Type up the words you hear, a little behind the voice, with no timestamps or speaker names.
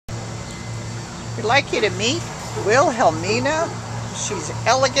We'd like you to meet Wilhelmina. She's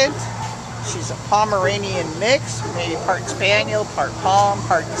elegant. She's a Pomeranian mix, maybe part Spaniel, part Pom,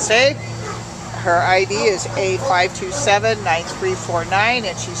 part Safe. Her ID is A5279349,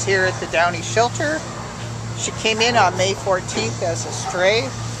 and she's here at the Downey Shelter. She came in on May 14th as a stray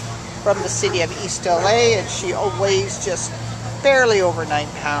from the city of East LA, and she weighs just barely over 9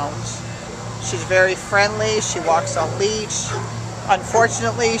 pounds. She's very friendly. She walks on leash.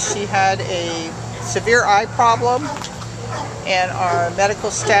 Unfortunately, she had a severe eye problem, and our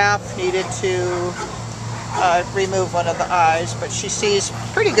medical staff needed to remove one of the eyes, but she sees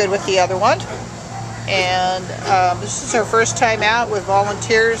pretty good with the other one. And this is her first time out with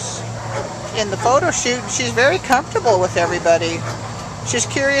volunteers in the photo shoot. She's very comfortable with everybody. She's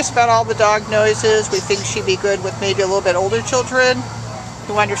curious about all the dog noises. We think she'd be good with maybe a little bit older children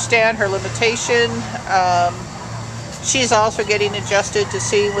who understand her limitation. She's also getting adjusted to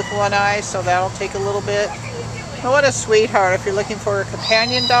seeing with one eye, so that'll take a little bit. But what a sweetheart. If you're looking for a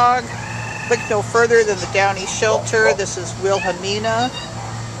companion dog, look no further than the Downey Shelter. This is Wilhelmina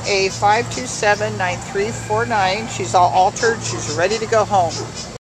A5279349. She's all altered. She's ready to go home.